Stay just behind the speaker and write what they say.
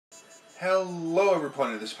Hello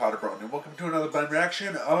everyone, this is PotterBrony, and welcome to another blind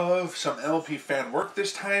reaction of some MLP fan work.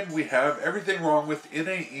 This time we have Everything Wrong with It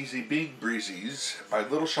Ain't Easy Being Breezies by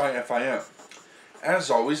Little Shy FiM.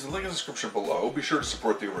 As always, the link in the description below. Be sure to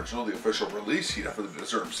support the original, the official release. He definitely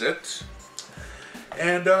deserves it.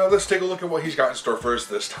 And let's take a look at what he's got in store for us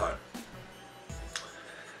this time.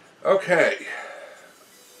 Okay.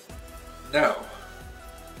 Now,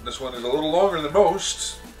 this one is a little longer than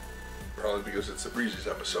most, probably because it's a Breezies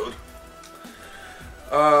episode.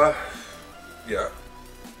 Yeah.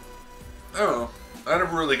 I don't know. I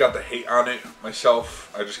never really got the hate on it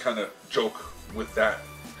myself. I just kind of joke with that.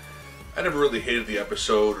 I never really hated the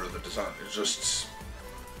episode or the design. It's just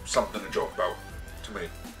something to joke about to me.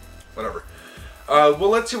 Whatever. Well,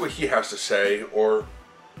 let's see what he has to say. Or,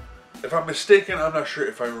 if I'm mistaken, I'm not sure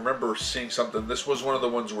if I remember seeing something. This was one of the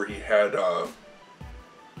ones where he had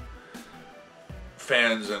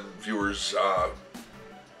fans and viewers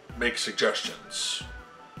make suggestions.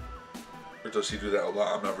 Or does he do that a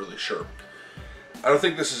lot? I'm not really sure. I don't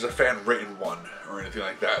think this is a fan-written one or anything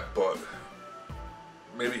like that, but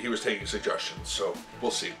maybe he was taking suggestions, so we'll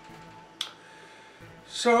see.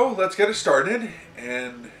 So, let's get it started,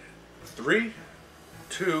 and 3,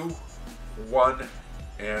 2, 1,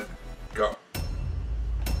 and go.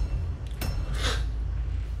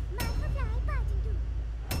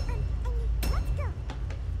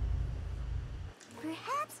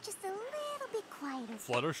 Perhaps just a little bit quieter.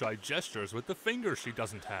 Fluttershy gestures with the fingers she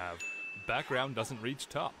doesn't have. Background doesn't reach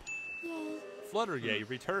top. Yay. Flutteryay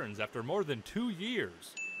returns after more than 2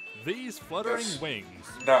 years. These fluttering That's wings.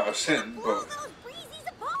 not a sin, Pull but those breezies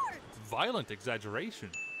apart! Violent exaggeration.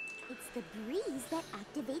 It's the breeze that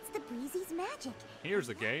activates the breezy's magic. Here's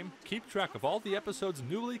a game. Keep track of all the episode's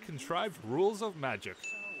newly contrived rules of magic.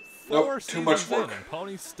 Nope, 4 too much seasons in work. and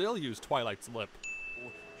Pony still use Twilight's lip.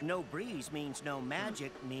 No breeze means no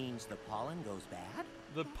magic means the pollen goes bad?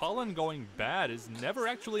 The pollen going bad is never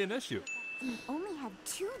actually an issue. You only have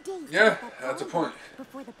 2 days to yeah, get that that's a pollen point.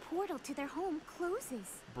 before the portal to their home closes.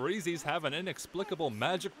 Breezies have an inexplicable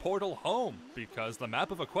magic portal home because the map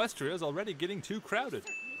of Equestria is already getting too crowded.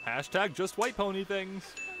 Hashtag just white pony things.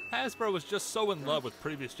 Hasbro was just so in love with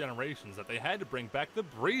previous generations that they had to bring back the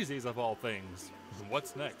Breezies of all things.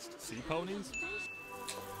 What's next? Sea ponies?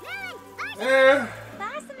 eh.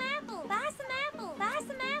 Buy some apple! Buy some apple! Buy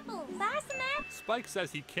some apple! Buy some apple! Spike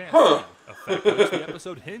says he can't Huh. see, a fact which the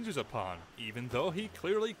episode hinges upon, even though he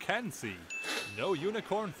clearly can see. No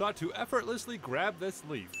unicorn thought to effortlessly grab this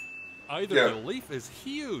leaf. Either the leaf is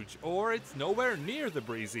huge, or it's nowhere near the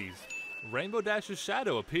Breezies. Rainbow Dash's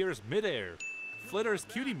shadow appears midair. Flitter's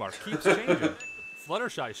cutie mark keeps changing.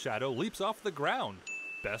 Fluttershy's shadow leaps off the ground.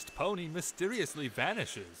 Best pony mysteriously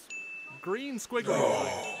vanishes. Green squiggly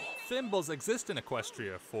line. Thimbles exist in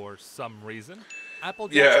Equestria for some reason.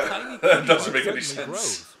 Applejack's tiny that cutie doesn't mark make any suddenly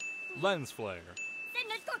sense. grows. Lens flare.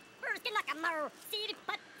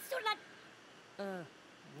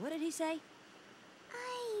 What did he say?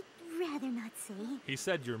 I'd rather not say. He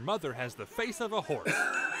said your mother has the face of a horse.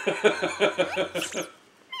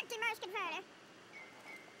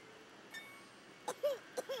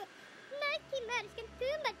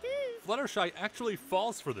 Fluttershy actually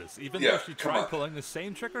falls for this, even though she tried pulling the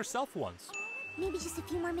same trick herself once. Maybe just a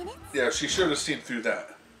few more minutes? Yeah, she should have seen through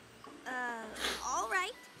that. All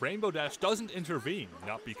right. Rainbow Dash doesn't intervene,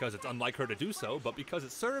 not because it's unlike her to do so, but because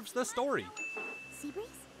it serves the story. Sea breeze?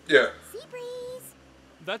 Yeah. Sea breeze!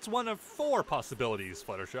 That's one of 4 possibilities,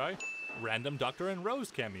 Fluttershy. Random Doctor and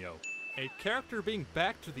Rose cameo. A character being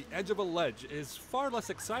backed to the edge of a ledge is far less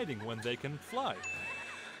exciting when they can fly.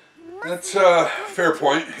 That's a fair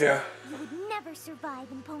point, yeah. You would never survive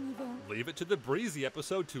in Ponyville. Leave it to the Breezy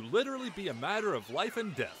episode to literally be a matter of life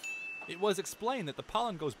and death. It was explained that the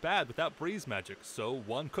pollen goes bad without breeze magic, so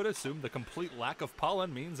one could assume the complete lack of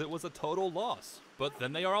pollen means it was a total loss. But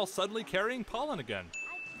then they are all suddenly carrying pollen again.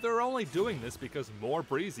 They're only doing this because more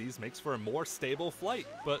Breezies makes for a more stable flight,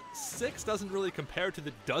 but 6 doesn't really compare to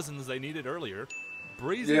the dozens they needed earlier.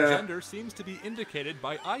 Breezy gender seems to be indicated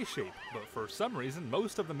by eye shape, but for some reason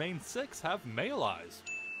most of the main 6 have male eyes.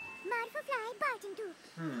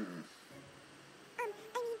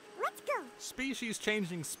 Let's go. Species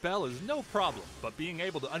changing spell is no problem, but being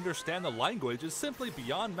able to understand the language is simply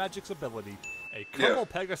beyond Magic's ability. A couple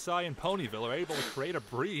Pegasi in Ponyville are able to create a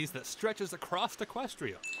breeze that stretches across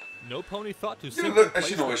Equestria. No pony thought to simply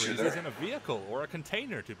place the breezes in a vehicle or a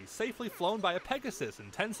container to be safely flown by a Pegasus in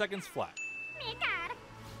 10 seconds flat.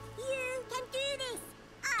 You can do this.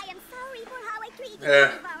 I am sorry for how I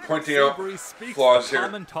treated pointing out Breeze speaks flaws the here.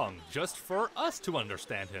 common tongue just for us to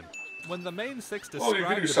understand him. When the main six Oh, you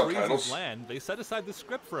can describe do the subtitles. Breezies' land, they set aside the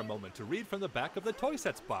script for a moment to read from the back of the toy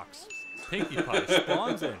sets box. Pinkie Pie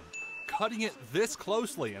spawns in, cutting it this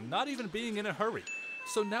closely and not even being in a hurry.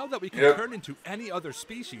 So now that we can Yep. turn into any other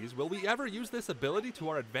species, will we ever use this ability to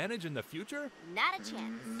our advantage in the future? Not a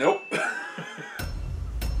chance. Nope.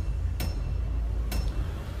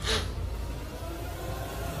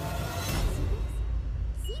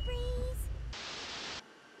 Sea breeze.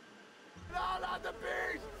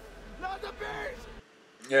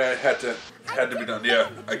 Yeah, it had to be done. Yeah,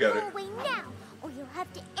 I get it. Go away now, or you'll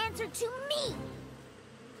have to answer to me.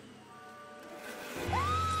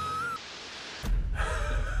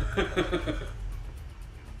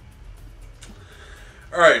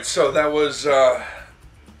 Alright, so that was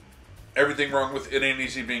everything wrong with It Ain't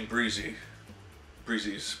Easy Being Breezy.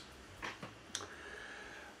 Breezies.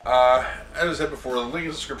 As I said before, the link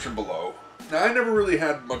in the description below. Now, I never really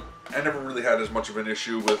had as much of an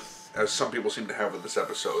issue with as some people seem to have with this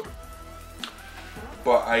episode.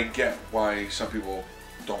 But I get why some people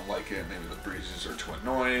don't like it. Maybe the Breezes are too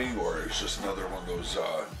annoying, or it's just another one of those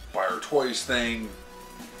buy our toys thing.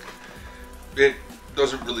 It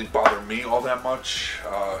doesn't really bother me all that much.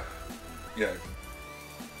 Yeah.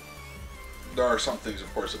 There are some things,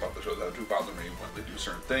 of course, about the show that do bother me when they do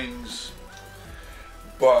certain things.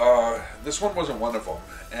 But this one wasn't one of them.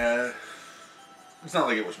 And it's not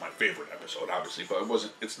like it was my favorite episode, obviously, but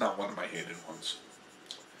it's not one of my hated ones.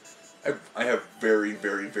 I have very,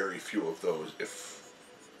 very, very few of those,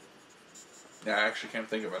 yeah, I actually can't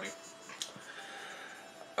think of any.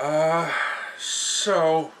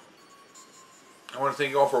 So, I want to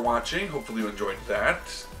thank you all for watching. Hopefully you enjoyed that.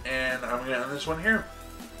 And I'm going to end this one here.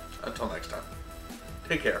 Until next time.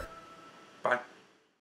 Take care.